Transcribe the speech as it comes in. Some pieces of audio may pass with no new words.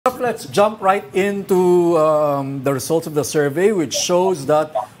Let's jump right into the results of the survey, which shows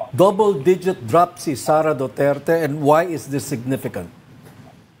that double-digit drop si Sara Duterte. And why is this significant?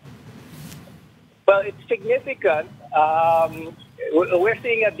 Well, it's significant. We're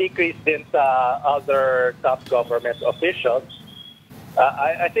seeing a decrease in other top government officials.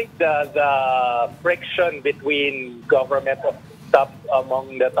 I think the friction between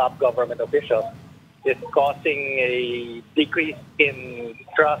among the top government officials is causing a decrease in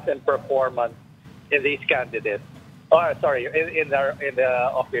trust and performance in these candidates, in the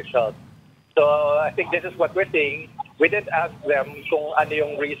officials. So I think this is what we're seeing. We didn't ask them kung ano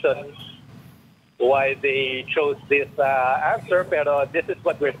yung reason why they chose this answer, pero this is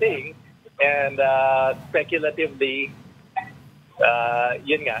what we're seeing. And speculatively,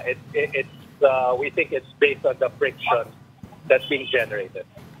 we think it's based on the friction that's being generated.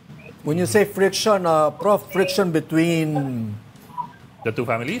 When you say friction, Prof, friction between the two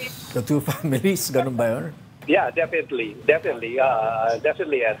families? The two families, ganun ba yun? Yeah, definitely.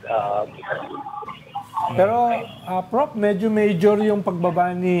 Pero, Prof, medyo major yung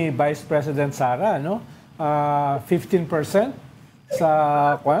pagbaba ni Vice President Sara, no? 15%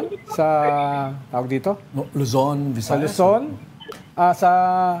 sa tawag dito? Luzon, Visayas. Sa Luzon,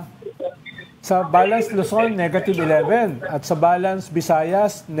 sa balance Luzon, -11. At sa balance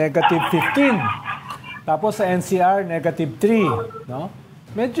Visayas, -15. Tapos sa NCR, -3. No?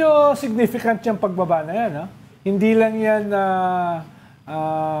 Medyo significant yung pagbaba na yan. No? Hindi lang yan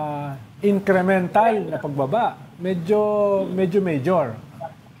incremental na pagbaba. Medyo major.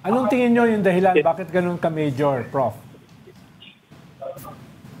 Anong tingin nyo yung dahilan? Bakit ganun ka-major, Prof?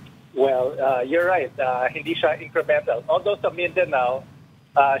 Well, you're right. Hindi siya incremental. Although sa Mindanao,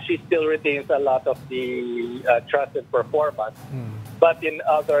 she still retains a lot of the trust and performance. But in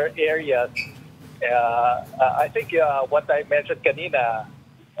other areas, I think what I mentioned kanina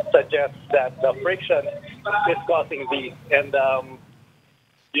suggests that the friction is causing these. And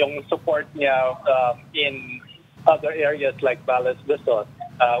yung support niya in other areas like Balance Luzon,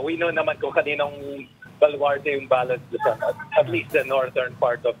 we know naman kung kaninong baluarte yung Balance Luzon, at least the northern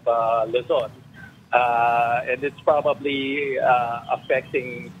part of Luzon. And it's probably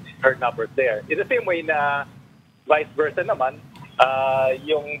affecting her numbers there. In the same way na vice versa naman,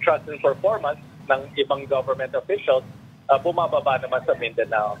 yung trust and performance ng ibang government officials bumababa naman sa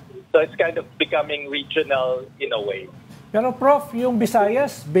Mindanao. So it's kind of becoming regional in a way. Pero Prof, yung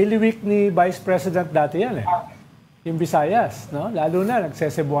Visayas, bailiwick ni Vice President dati yan eh. Yung Visayas, no? Lalo na,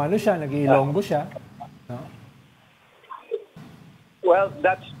 nagsesebuano siya, nag-Ilonggo siya. No? Well,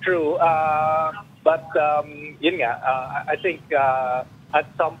 that's true. But I think at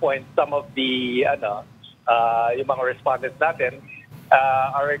some point, some of the yung mga respondents natin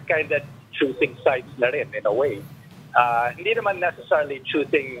are kind of choosing sides na rin in a way. Hindi naman necessarily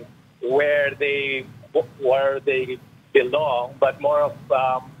choosing where they belong, but more of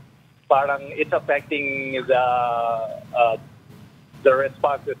parang it's affecting the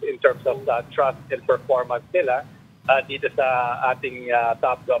responses in terms of the trust and performance nila dito sa ating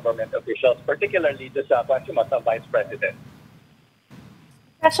top government officials, particularly dito sa Vice President.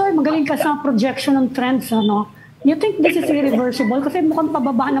 Professor, magaling ka sa projection ng trends, ano? You think this is irreversible? Kasi mukhang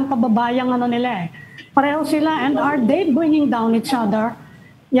pababa ng pababa yung nila eh. Pareho sila, and are they bringing down each other?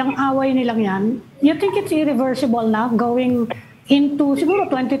 Yung away nilang yan. You think it's irreversible na going into siguro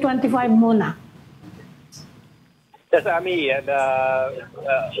 2025 muna? Yes, Ami, and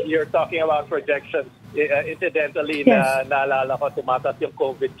you're talking about projections. Incidentally, yes. Naalala ko tumatas yung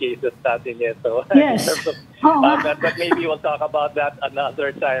COVID cases natin eh. So, yes. in terms of, but maybe we'll talk about that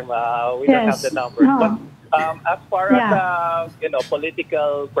another time. We don't have the numbers. No. But as far as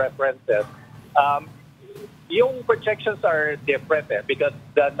political preferences, yung projections are different because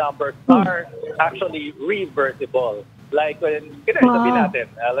the numbers are actually reversible. Like when sabihin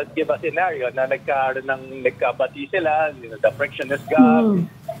natin, let's give a scenario na nagkabati sila, the friction is gone.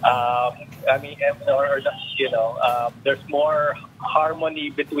 There's more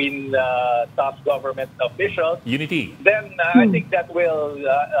harmony between top government officials. Unity. Then I think that will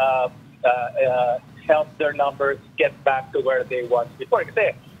help their numbers get back to where they was before.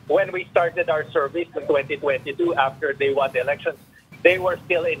 Kasi when we started our surveys in 2022, after they won the elections, they were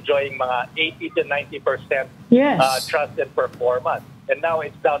still enjoying mga 80 to 90% trust and performance. And now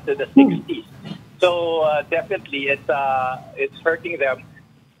it's down to the 60s. So definitely it's hurting them.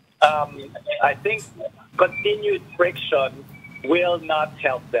 I think continued friction will not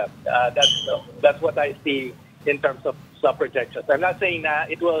help them. That's what I see in terms of projections. I'm not saying that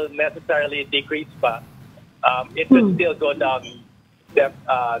it will necessarily decrease, but it could still go down.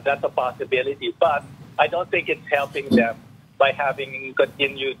 That's a possibility. But I don't think it's helping them by having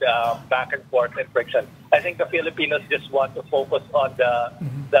continued back and forth and friction. I think the Filipinos just want to focus on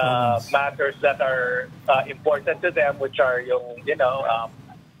the matters that are important to them, which are yung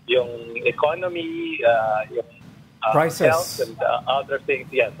economy, yung prices health and other things.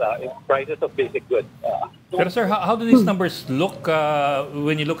 Yes, prices of basic goods. Pero sir, how do these numbers look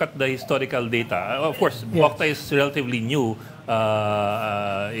when you look at the historical data? Of course, OCTA is relatively new.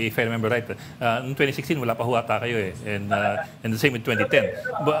 If I remember right, in 2016 wala pa huwata kayo eh, and the same in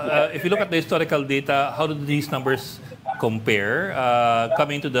 2010. But if you look at the historical data, how do these numbers compare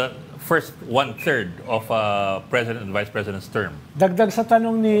coming to the first 1/3 of President and Vice President's term? Dagdag sa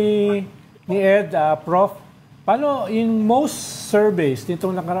tanong ni Ed, Prof, paano in most surveys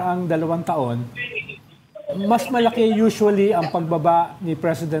nitong nakaraang 2 taon, mas malaki usually ang pagbaba ni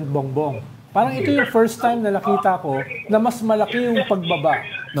President Bongbong. Parang ito yung first time na nakita ko na mas malaki yung pagbaba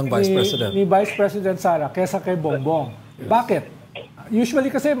ng Vice President. Ni Vice President Sara kesa kay Bongbong. Bakit?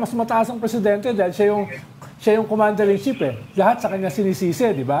 Usually kasi mas mataas ang presidente dahil siya yung commander-in-chief eh. Lahat sa kanya sinisisi,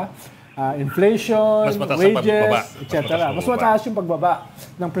 di ba? Inflation, wages, etc. Mas mataas yung pagbaba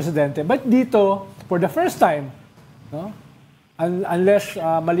ng presidente. But dito, for the first time, no? Unless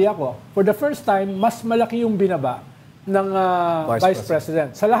mali ako, for the first time, mas malaki yung binaba ng Vice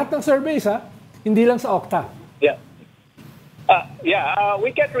President. Sa lahat ng surveys, hindi lang sa OCTA. Yeah.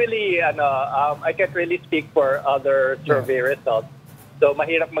 We can't really, I can't really speak for other survey results. So,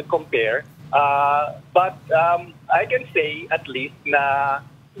 mahirap mag-compare. But I can say, at least, na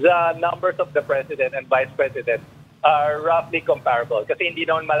the numbers of the President and Vice President are roughly comparable. Kasi hindi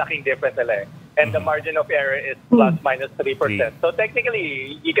naman malaking difference nila eh. And the margin of error is plus minus 3%. So,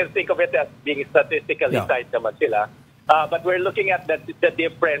 technically, you can think of it as being statistically tight naman sila. But we're looking at the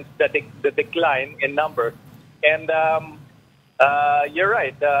difference, the decline in numbers. And you're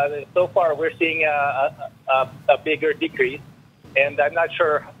right. So far, we're seeing a bigger decrease. And I'm not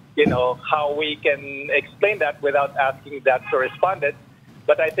sure, how we can explain that without asking that to respondents.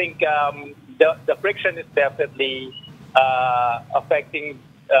 But I think the friction is definitely affecting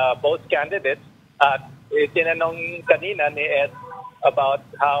both candidates. Tinanong kanina ni Ed about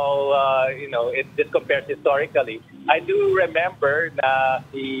how this compares historically. I do remember that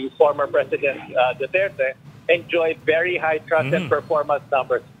the former President Duterte enjoyed very high trust and performance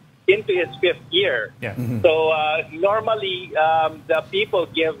numbers into his 5th year. Yeah. So normally the people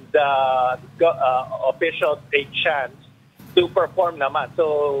give the officials a chance to perform naman.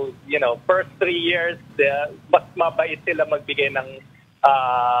 So, first 3 years, mas mabait sila magbigay ng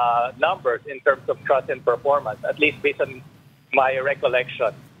numbers in terms of trust and performance, at least based on my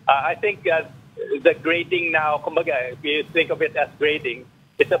recollection. I think the grading now, kumbaga, if you think of it as grading,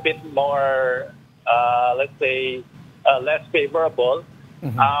 it's a bit more, let's say, less favorable.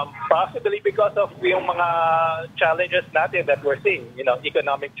 Possibly because of yung mga challenges natin that we're seeing,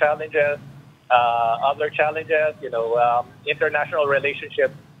 economic challenges, other challenges, international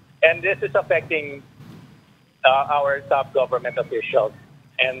relationships. And this is affecting our top government officials.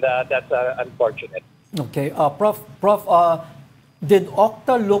 And that's unfortunate. Okay. Prof, did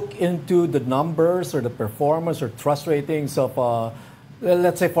OCTA look into the numbers or the performance or trust ratings of,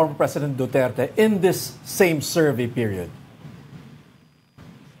 let's say, former President Duterte in this same survey period?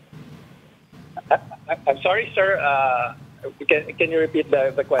 I'm sorry, sir. Can you repeat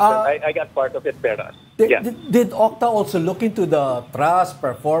the question? I got part of it, pero Did OCTA also look into the trust,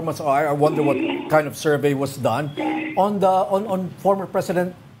 performance, or I wonder what kind of survey was done on former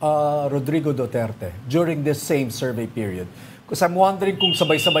President Rodrigo Duterte during this same survey period? Because I'm wondering kung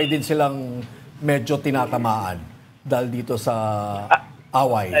sabay-sabay din silang medyo tinatamaan dahil dito sa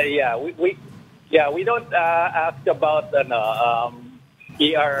away. We don't ask about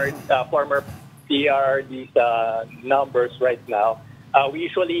former PRD's numbers right now.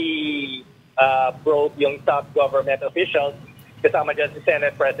 We usually probe yung top government officials kasama dyan si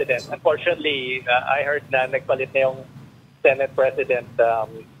Senate President. Unfortunately, I heard na nagpalit na yung Senate President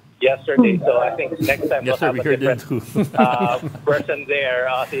yesterday. So I think next time we'll have a different person there.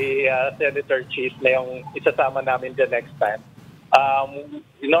 Si Senator Cheese na yung isasama namin the next time.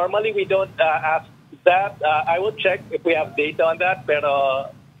 Normally, we don't ask that. I will check if we have data on that, pero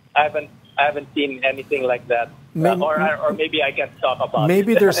I haven't seen anything like that. Or maybe I can talk about it.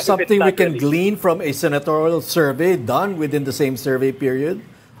 Maybe there's something we can glean from a senatorial survey done within the same survey period.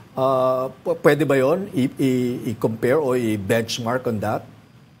 Pwede ba yun? I-compare o i-benchmark on that?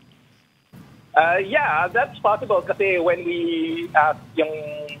 Yeah, that's possible kasi when we ask yung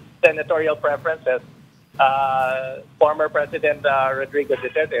senatorial preferences, former President Rodrigo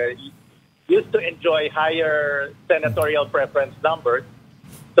Duterte used to enjoy higher senatorial preference numbers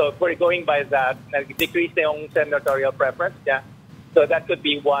So if we're going by that, nag-decrease na yung senatorial preference niya. So that could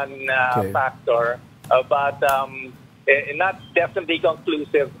be one factor. But not definitely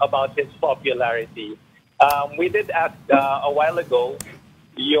conclusive about his popularity. We did ask a while ago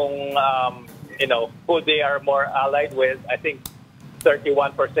yung, who they are more allied with. I think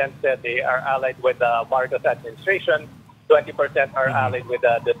 31% said they are allied with the Marcos administration. 20% are allied with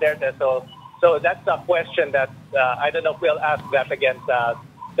Duterte. So that's a question that I don't know if we'll ask that again sa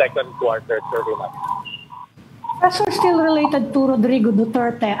second quarter survey. Professor, still related to Rodrigo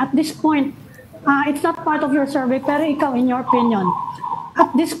Duterte. At this point, it's not part of your survey, pero ikaw, in your opinion,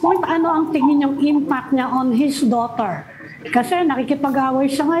 at this point, ano ang tingin yung impact niya on his daughter? Kasi nakikipag-away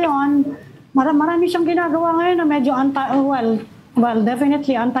siya ngayon, marami siyang ginagawa ngayon na medyo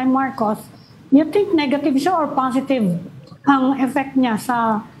definitely anti-Marcos. You think negative siya or positive ang effect niya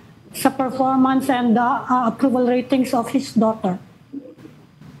sa performance and approval ratings of his daughter?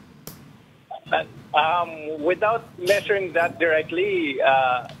 Without measuring that directly,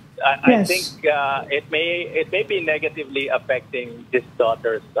 I think it may be negatively affecting his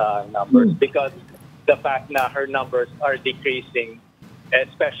daughter's numbers because the fact that her numbers are decreasing,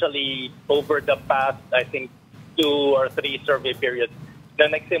 especially over the past, I think, 2 or 3 survey periods, na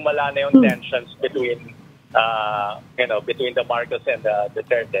nagsimula na yung tensions between the Marcos and the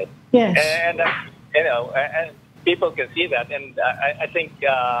Duterte. Yes. And people can see that, and I think.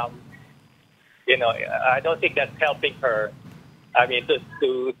 I don't think that's helping her. I mean,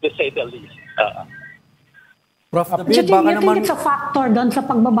 to say the least. Prof. David, baka naman... it's a factor doon sa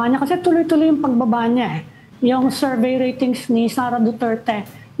pagbaba niya kasi tuloy-tuloy yung pagbaba niya eh. Yung survey ratings ni Sara Duterte.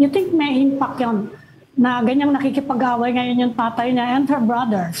 You think may impact yun na ganyang nakikipag-away ngayon yung tatay niya and her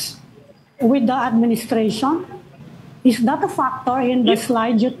brothers with the administration? Is that a factor in the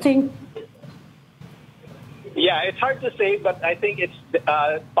slide, you think? Yeah, it's hard to say, but I think it's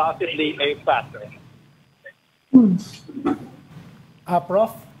possibly a factor.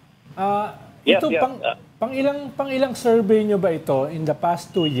 Prof, ito pang ilang survey nyo ba ito in the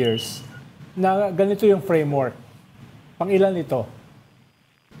past 2 years na ganito yung framework? Pang ilan ito?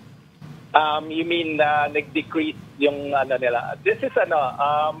 You mean nag-decrease yung nila? This is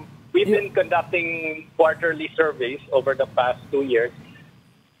we've been conducting quarterly surveys over the past 2 years,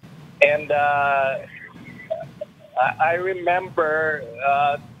 and I remember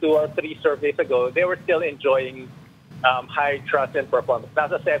 2 or 3 surveys ago, they were still enjoying high trust and performance.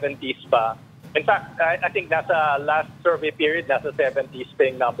 Nasa 70s pa. In fact, I think nasa last survey period, nasa 70s pa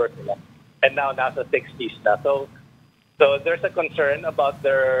yung numbers nila. And now nasa 60s na. So there's a concern about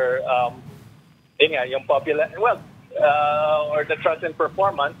their, yung popular, or the trust and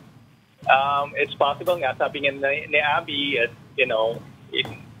performance. It's possible nga, sabi nga ni Abby,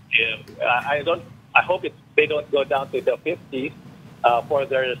 I hope they don't go down to the 50s for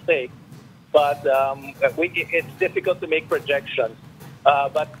their sake. But it's difficult to make projections.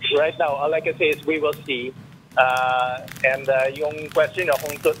 But right now, all I can say is we will see. And yung question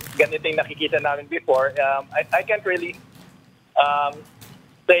kung ganito yung nakikita namin before, I can't really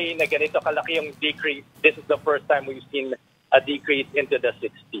say na ganito kalaki yung decrease. This is the first time we've seen a decrease into the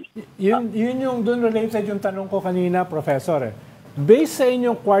 60s. Yun yung dun related yung tanong ko kanina, Professor. Based sa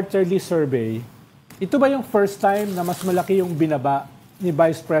inyong quarterly survey, ito ba yung first time na mas malaki yung binaba ni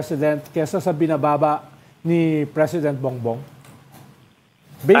Vice President kesa sa binababa ni President Bongbong?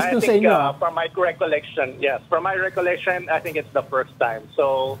 Based I sa think, inyo? from my recollection, yes. From my recollection, I think it's the first time.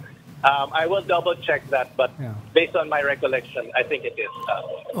 So I will double check that, but based on my recollection, I think it is.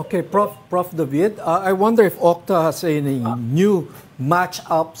 Okay, Prof. David, I wonder if OCTA has any new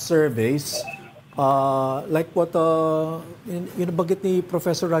match-up surveys like what nabanggit ni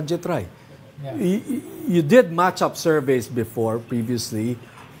Professor Ranjit Rai. Yeah. You did match-up surveys previously,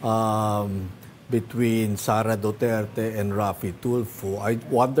 between Sara Duterte and Raffy Tulfo. I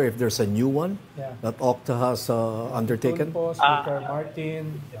wonder if there's a new one that OCTA has undertaken. Tulfo, Speaker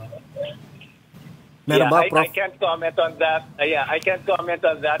Martin. I can't comment on that. I can't comment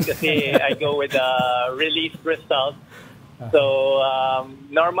on that kasi I go with released results. So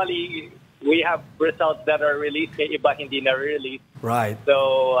normally we have results that are released, iba hindi na released. Right.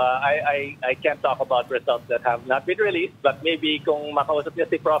 So I can't talk about results that have not been released, but maybe kung makausap niya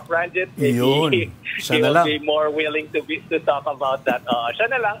si Prof. Ranjit, maybe he will be more willing to talk about that.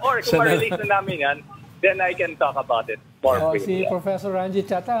 Siya na lang, or kung ma-release na namin yan, then I can talk about it more freely. Si Professor Ranjit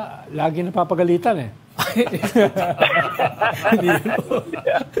yata, lagi napapagalitan eh.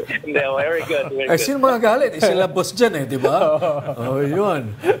 No, very good. Ay, sino mga galit? Sila boss dyan di ba? Oh,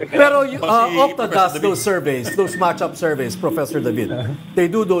 yun. Pero OCTA does those surveys, those match-up surveys, Professor David. They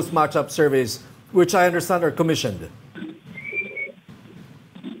do those match-up surveys, which I understand are commissioned.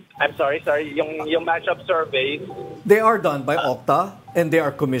 I'm sorry, yung matchup surveys. They are done by OCTA and they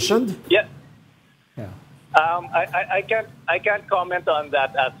are commissioned? Yeah. Yeah. I can't comment on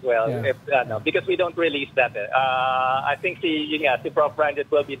that as well, Yeah. no, because we don't release that. I think si Prof. Ranjit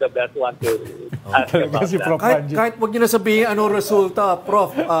will be the best one to ask about Si that. Prof. Kahit wag niyo na sabihin anong resulta,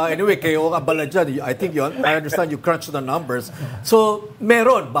 Prof. Anyway, kayo abala dyan. I think I understand you crunch the numbers. So,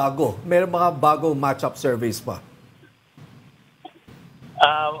 meron mga bagong matchup surveys pa.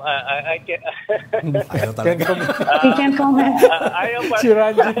 I can't. Ayaw talaga. We can't comment. Ayaw pa. Si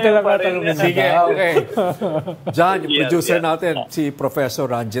Ranjit ayaw talaga pa rin. tanongin. Sige, okay. John, yung Yes, producer yes. natin, si Professor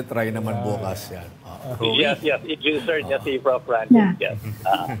Ranjit Ray naman bukas. Yan. Yes, i-juicer niya si Prof. Ranjit. Yeah. Yes.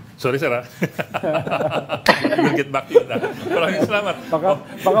 Sorry, sir. We'll get back to you na. Maraming salamat.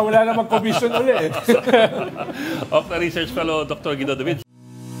 Baka wala namang commission ulit. OCTA Research Fellow Dr. Guido David.